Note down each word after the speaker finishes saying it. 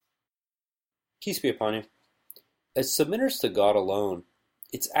Peace be upon you. As submitters to God alone,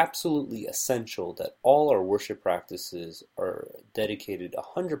 it's absolutely essential that all our worship practices are dedicated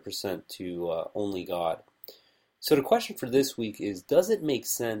 100% to only God. So the question for this week is, does it make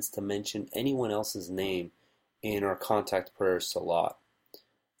sense to mention anyone else's name in our contact prayers salat?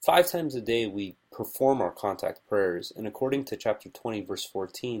 5 times a day we perform our contact prayers, and according to chapter 20, verse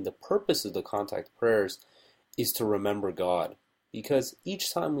 14, the purpose of the contact prayers is to remember God. Because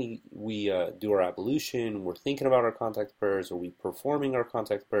each time we do our ablution, we're thinking about our contact prayers, or we're performing our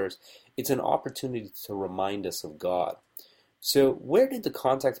contact prayers, it's an opportunity to remind us of God. So where did the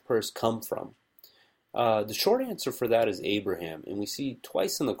contact prayers come from? The short answer for that is Abraham, and we see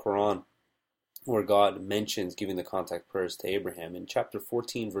twice in the Quran where God mentions giving the contact prayers to Abraham. In chapter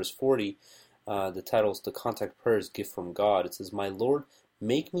 14, verse 40, the title is The Contact Prayers Gift from God. It says, "My Lord,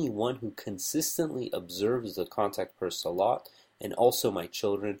 make me one who consistently observes the contact prayer salat, and also my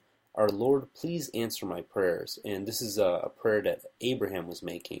children. Our Lord, please answer my prayers." And this is a prayer that Abraham was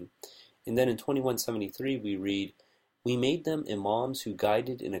making. And then in 2173 we read, "We made them imams who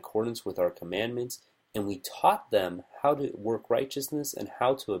guided in accordance with our commandments, and we taught them how to work righteousness and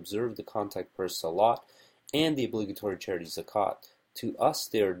how to observe the contact prayer salat and the obligatory charity zakat. To us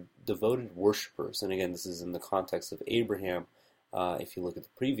they are devoted worshippers." And again, this is in the context of Abraham, if you look at the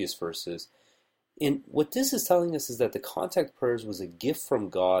previous verses. And what this is telling us is that the contact prayers was a gift from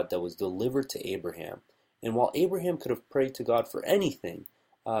God that was delivered to Abraham. And while Abraham could have prayed to God for anything,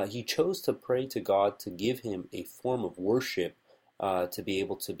 he chose to pray to God to give him a form of worship, to be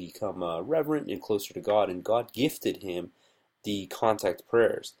able to become reverent and closer to God. And God gifted him the contact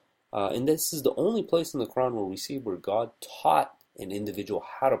prayers. And this is the only place in the Quran where we see where God taught an individual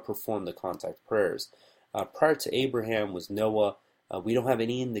how to perform the contact prayers. Prior to Abraham was Noah. We don't have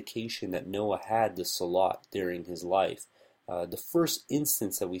any indication that Noah had the salat during his life. The first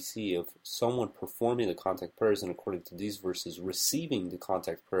instance that we see of someone performing the contact prayers, and according to these verses, receiving the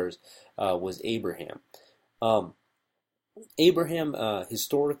contact prayers, was Abraham. Abraham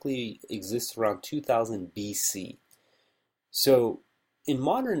historically exists around 2000 BC. So in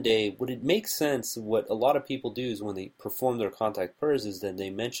modern day, would it make sense, what a lot of people do is when they perform their contact prayers is that they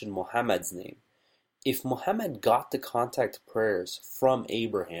mention Muhammad's name. If Muhammad got the contact prayers from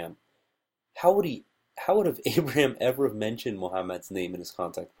Abraham, how would have Abraham ever have mentioned Muhammad's name in his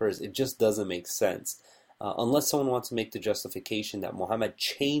contact prayers? It just doesn't make sense. Unless someone wants to make the justification that Muhammad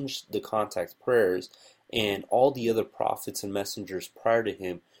changed the contact prayers and all the other prophets and messengers prior to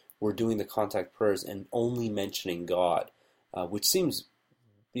him were doing the contact prayers and only mentioning God, which seems,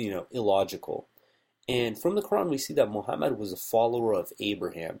 illogical. And from the Quran we see that Muhammad was a follower of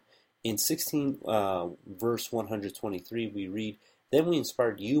Abraham. In 16 verse 123 we read, "Then we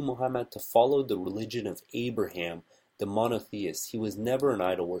inspired you, Muhammad, to follow the religion of Abraham, the monotheist. He was never an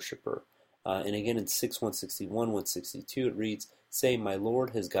idol worshipper." And again in 161, 162 it reads, "Say, my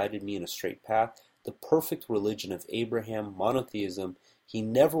Lord has guided me in a straight path, the perfect religion of Abraham, monotheism. He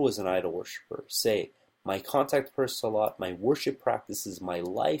never was an idol worshipper. Say, my contact prayer salat, my worship practices, my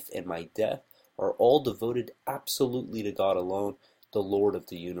life and my death are all devoted absolutely to God alone, the Lord of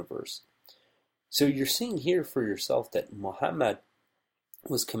the universe." So you're seeing here for yourself that Muhammad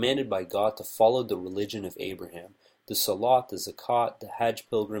was commanded by God to follow the religion of Abraham. The salat, the zakat, the hajj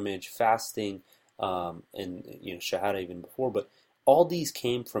pilgrimage, fasting, and shahada even before, but all these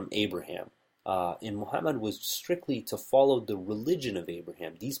came from Abraham. And Muhammad was strictly to follow the religion of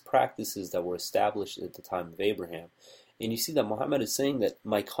Abraham, these practices that were established at the time of Abraham. And you see that Muhammad is saying that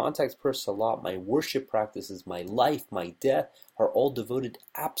my contact prayer salat, my worship practices, my life, my death are all devoted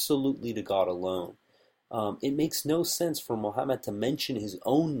absolutely to God alone. It makes no sense for Muhammad to mention his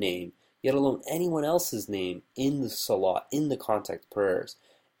own name, yet alone anyone else's name, in the salat, in the contact prayers.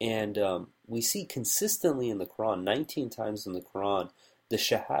 And we see consistently in the Quran, 19 times in the Quran, the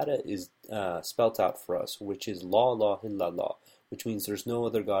shahada is spelt out for us, which is La ilaha illallah, which means there's no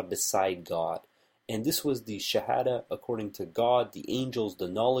other God beside God. And this was the shahada according to God, the angels, the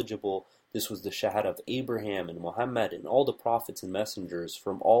knowledgeable. This was the shahada of Abraham and Muhammad and all the prophets and messengers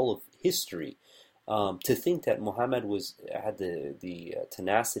from all of history. To think that Muhammad had the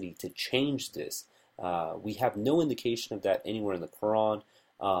tenacity to change this, we have no indication of that anywhere in the Quran.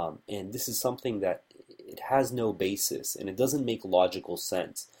 And this is something that it has no basis, and it doesn't make logical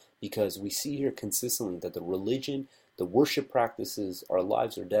sense, because we see here consistently that the religion, the worship practices, our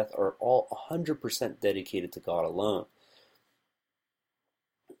lives or death are all 100% dedicated to God alone.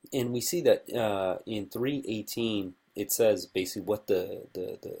 And we see that in 3:18 it says basically what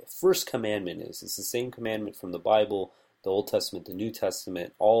the first commandment is. It's the same commandment from the Bible, the Old Testament, the New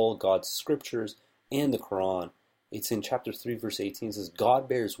Testament, all God's scriptures, and the Quran. It's in chapter 3, verse 18. It says, God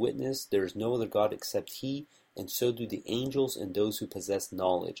bears witness, there is no other God except He, and so do the angels and those who possess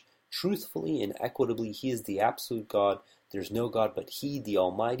knowledge. Truthfully and equitably, He is the absolute God. There is no God but He, the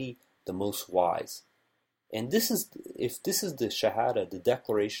Almighty, the Most Wise. And if this is the Shahada, the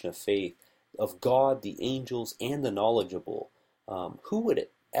declaration of faith of God, the angels, and the knowledgeable, who would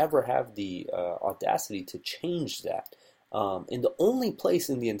ever have the audacity to change that? And the only place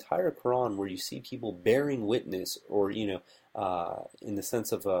in the entire Quran where you see people bearing witness, or in the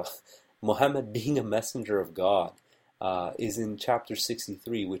sense of Muhammad being a messenger of God, is in chapter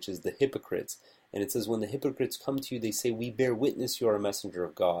 63, which is the hypocrites. And it says, when the hypocrites come to you, they say, we bear witness you are a messenger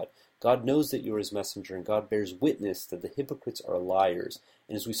of God. God knows that you are His messenger, and God bears witness that the hypocrites are liars.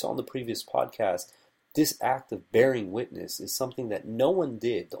 And as we saw in the previous podcast, this act of bearing witness is something that no one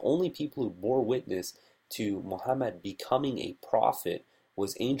did. The only people who bore witness to Muhammad becoming a prophet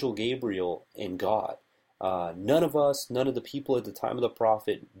was Angel Gabriel and God. None of us, none of the people at the time of the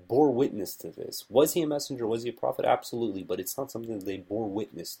prophet bore witness to this. Was he a messenger? Was he a prophet? Absolutely, but it's not something that they bore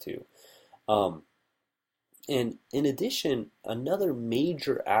witness to. And in addition, another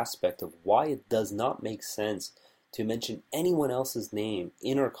major aspect of why it does not make sense to mention anyone else's name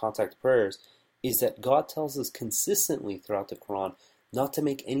in our contact prayers is that God tells us consistently throughout the Quran not to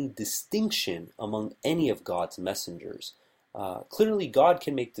make any distinction among any of God's messengers. Clearly, God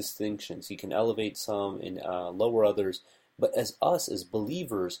can make distinctions. He can elevate some and lower others. But as us, as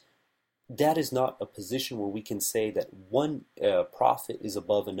believers, that is not a position where we can say that one prophet is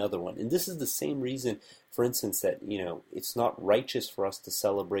above another one. And this is the same reason, for instance, that it's not righteous for us to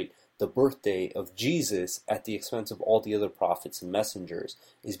celebrate the birthday of Jesus at the expense of all the other prophets and messengers,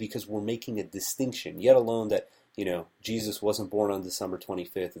 is because we're making a distinction, yet alone that Jesus wasn't born on December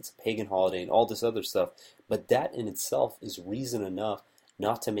 25th, it's a pagan holiday and all this other stuff. But that in itself is reason enough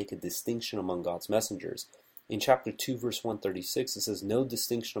not to make a distinction among God's messengers. In chapter 2, verse 136, it says, no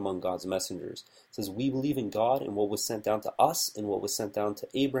distinction among God's messengers. It says, we believe in God and what was sent down to us and what was sent down to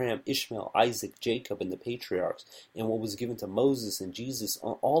Abraham, Ishmael, Isaac, Jacob, and the patriarchs, and what was given to Moses and Jesus,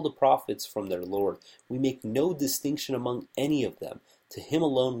 all the prophets from their Lord. We make no distinction among any of them. To Him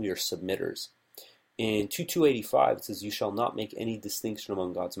alone we are submitters. In 2:285, it says, you shall not make any distinction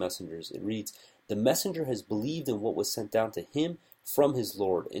among God's messengers. It reads, the messenger has believed in what was sent down to him from his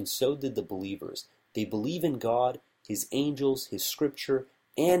Lord, and so did the believers. They believe in God, His angels, His scripture,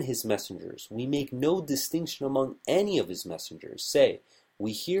 and His messengers. We make no distinction among any of His messengers. Say,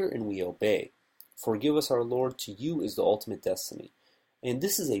 we hear and we obey. Forgive us, our Lord, to you is the ultimate destiny. And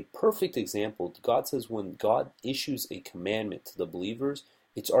this is a perfect example. God says when God issues a commandment to the believers,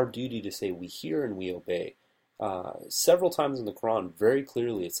 it's our duty to say we hear and we obey. Several times in the Quran, very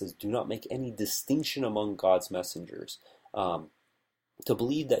clearly, it says, do not make any distinction among God's messengers. To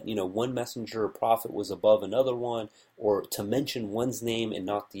believe that one messenger or prophet was above another one, or to mention one's name and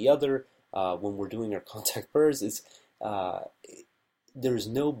not the other when we're doing our contact prayers, is there's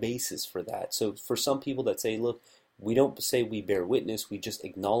no basis for that. So for some people that say, look, we don't say we bear witness, we just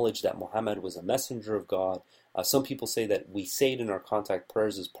acknowledge that Muhammad was a messenger of God. Some people say that we say it in our contact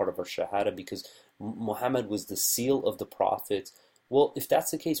prayers as part of our shahada because Muhammad was the seal of the prophets. Well, if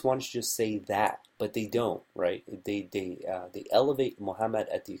that's the case, why don't you just say that? But they don't, right? They elevate Muhammad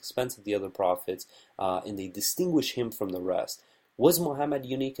at the expense of the other prophets, and they distinguish him from the rest. Was Muhammad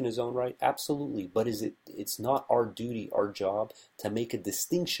unique in his own right? Absolutely. But it's not our duty, our job, to make a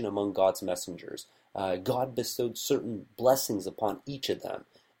distinction among God's messengers. God bestowed certain blessings upon each of them.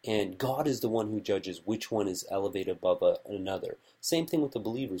 And God is the one who judges which one is elevated above another. Same thing with the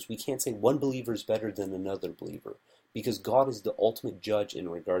believers. We can't say one believer is better than another believer, because God is the ultimate judge in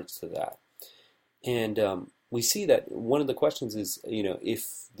regards to that. And we see that one of the questions is,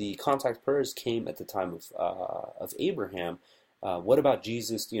 if the contact prayers came at the time of Abraham, what about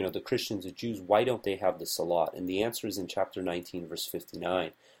Jesus, the Christians, the Jews, why don't they have the Salat? And the answer is in chapter 19, verse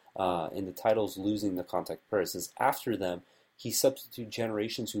 59. And the title is Losing the Contact Prayers. It says, after them, He substituted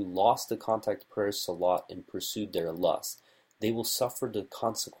generations who lost the contact prayers Salat and pursued their lust. They will suffer the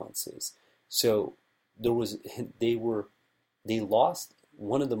consequences. So they lost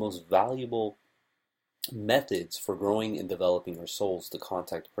one of the most valuable methods for growing and developing our souls, the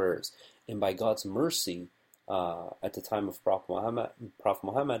contact prayers. And by God's mercy, at the time of Prophet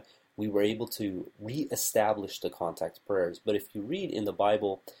Muhammad, we were able to re-establish the contact prayers. But if you read in the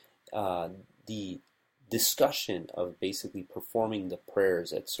Bible, the discussion of basically performing the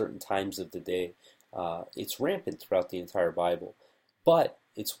prayers at certain times of the day, it's rampant throughout the entire Bible. But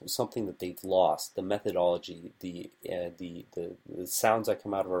it's something that they've lost. The methodology, the sounds that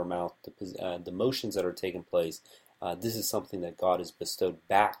come out of our mouth, the motions that are taking place. This is something that God has bestowed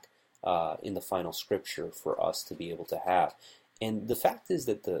back in the final scripture for us to be able to have. And the fact is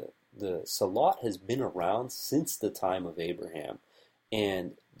that the Salat has been around since the time of Abraham.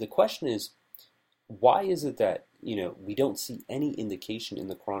 And the question is, why is it that we don't see any indication in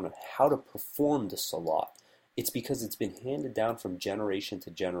the Quran of how to perform the Salat? It's because it's been handed down from generation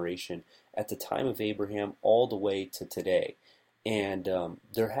to generation at the time of Abraham all the way to today. And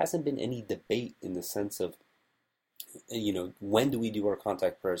there hasn't been any debate in the sense of, when do we do our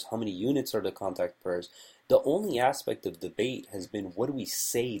contact prayers? How many units are the contact prayers? The only aspect of debate has been, what do we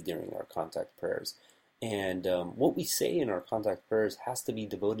say during our contact prayers? And what we say in our contact prayers has to be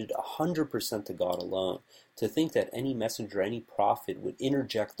devoted 100% to God alone. To think that any messenger, any prophet would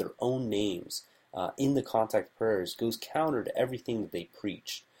interject their own names in the contact prayers goes counter to everything that they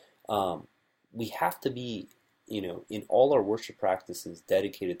preach. We have to be, in all our worship practices,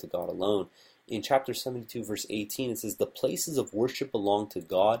 dedicated to God alone. In chapter 72, verse 18, it says, "The places of worship belong to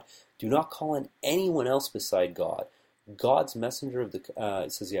God. Do not call on anyone else beside God." God's messenger of the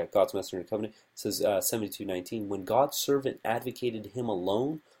God's messenger of the covenant. It says 72:19, "When God's servant advocated him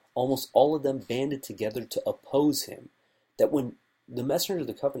alone, almost all of them banded together to oppose him." That when the messenger of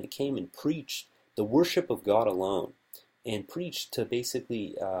the covenant came and preached the worship of God alone, and preached to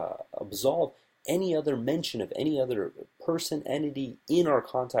basically absolve any other mention of any other person, entity in our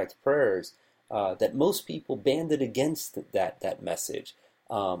contact prayers, that most people banded against that message.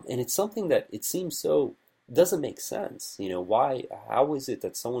 And it's something that it seems so doesn't make sense. How is it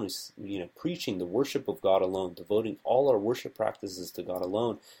that someone who's preaching the worship of God alone, devoting all our worship practices to God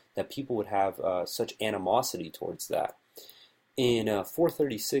alone, that people would have such animosity towards that? In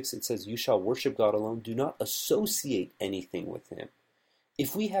 436, it says, "You shall worship God alone. Do not associate anything with him."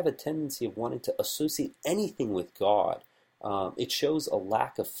 If we have a tendency of wanting to associate anything with God, it shows a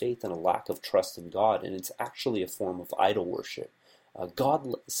lack of faith and a lack of trust in God, and it's actually a form of idol worship.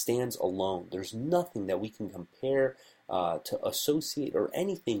 God stands alone. There's nothing that we can compare to associate or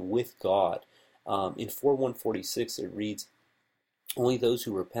anything with God. In 4146, it reads, "Only those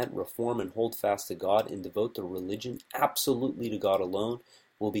who repent, reform, and hold fast to God and devote their religion absolutely to God alone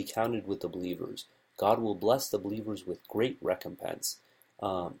will be counted with the believers. God will bless the believers with great recompense."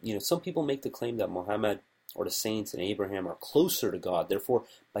 Some people make the claim that Muhammad or the saints and Abraham are closer to God. Therefore,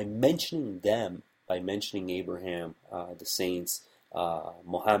 by mentioning them, by mentioning Abraham, the saints,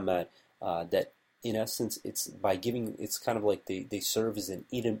 Muhammad, that in essence it's kind of like they serve as an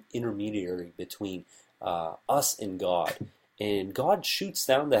intermediary between us and God. And God shoots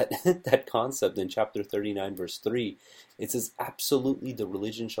down that concept in chapter 39, verse 3. It says, "Absolutely the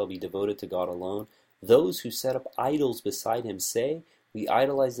religion shall be devoted to God alone. Those who set up idols beside him say, we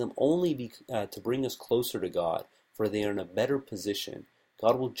idolize them only to bring us closer to God, for they are in a better position.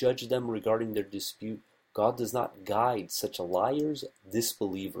 God will judge them regarding their dispute. God does not guide such liars,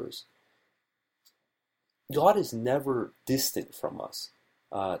 disbelievers." God is never distant from us.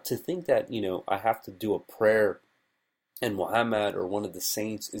 To think that, I have to do a prayer and Muhammad or one of the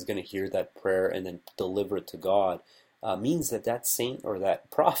saints is going to hear that prayer and then deliver it to God means that saint or that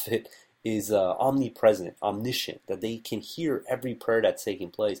prophet is omnipresent, omniscient, that they can hear every prayer that's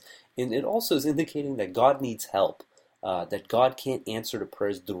taking place. And it also is indicating that God needs help, that God can't answer the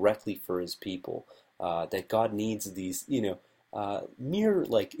prayers directly for his people, that God needs these, mere,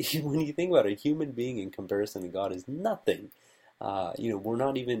 like, when you think about a human being in comparison to God is nothing. We're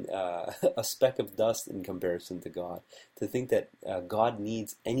not even a speck of dust in comparison to God. To think that God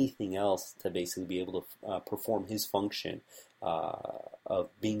needs anything else to basically be able to perform his function of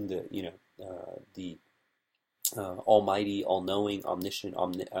being the almighty, all-knowing, omniscient,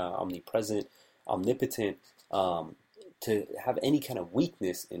 omnipresent, omnipotent, to have any kind of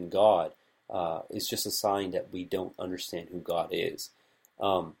weakness in God is just a sign that we don't understand who God is.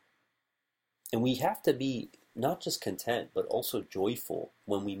 And we have to be not just content, but also joyful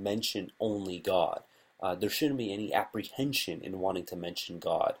when we mention only God. There shouldn't be any apprehension in wanting to mention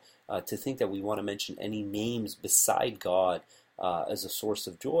God. To think that we want to mention any names beside God as a source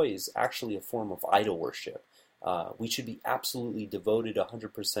of joy is actually a form of idol worship. We should be absolutely devoted,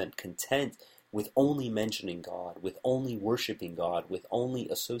 100% content with only mentioning God, with only worshiping God, with only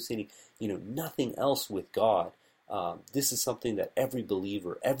associating, nothing else with God. This is something that every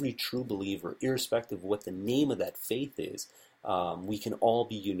believer, every true believer, irrespective of what the name of that faith is, we can all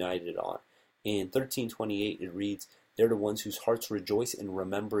be united on. In 13:28 it reads, "They're the ones whose hearts rejoice in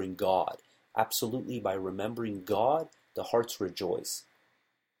remembering God." Absolutely, by remembering God, the hearts rejoice.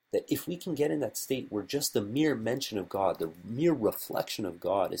 That if we can get in that state where just the mere mention of God, the mere reflection of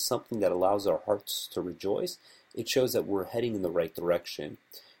God is something that allows our hearts to rejoice, it shows that we're heading in the right direction.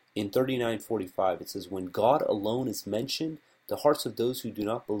 In 39:45 it says, "When God alone is mentioned, The hearts of those who do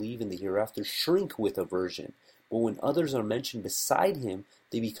not believe in the hereafter shrink with aversion, but when others are mentioned beside him,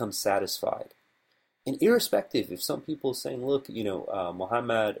 they become satisfied. And irrespective, if some people are saying, look,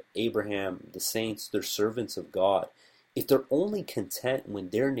 Muhammad, Abraham, the saints, they're servants of God, if they're only content when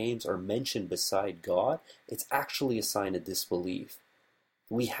their names are mentioned beside God, it's actually a sign of disbelief.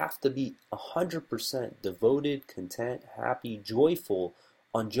 We have to be 100% devoted, content, happy, joyful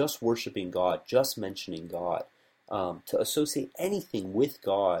on just worshiping God, just mentioning God. To associate anything with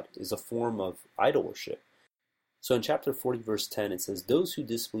God is a form of idol worship. So in chapter 40, verse 10, it says, those who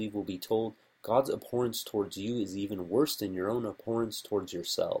disbelieve will be told, God's abhorrence towards you is even worse than your own abhorrence towards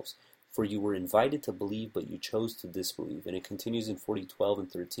yourselves. For you were invited to believe, but you chose to disbelieve. And it continues in 40:12 and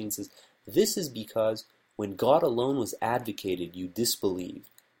 13, it says, this is because when God alone was advocated, you disbelieved.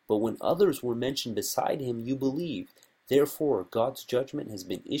 But when others were mentioned beside him, you believed. Therefore, God's judgment has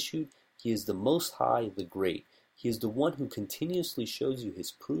been issued. He is the Most High, the Great. He is the one who continuously shows you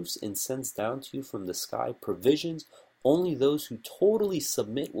his proofs and sends down to you from the sky provisions. Only those who totally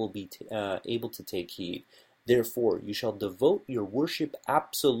submit will be able to take heed. Therefore, you shall devote your worship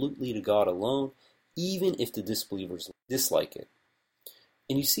absolutely to God alone, even if the disbelievers dislike it.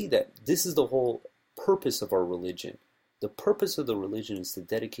 And you see that this is the whole purpose of our religion. The purpose of the religion is to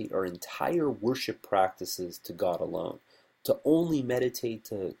dedicate our entire worship practices to God alone, to only meditate,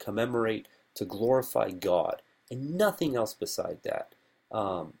 to commemorate, to glorify God, and nothing else beside that.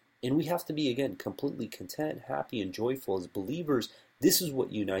 And we have to be, again, completely content, happy, and joyful as believers. This is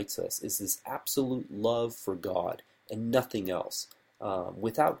what unites us, is this absolute love for God and nothing else.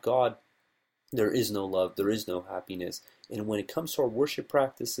 Without God, there is no love, there is no happiness. And when it comes to our worship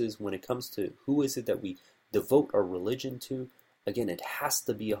practices, when it comes to who is it that we devote our religion to, again, it has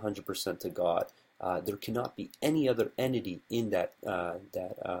to be 100% to God. There cannot be any other entity in that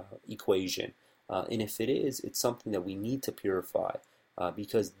equation. And if it is, it's something that we need to purify.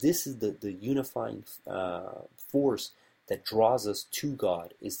 Because this is the unifying force that draws us to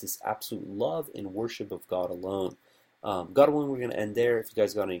God, is this absolute love and worship of God alone. God willing, we're going to end there. If you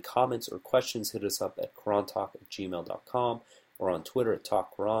guys got any comments or questions, hit us up at QuranTalk@gmail.com or on Twitter at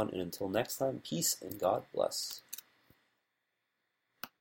TalkQuran. And until next time, peace and God bless.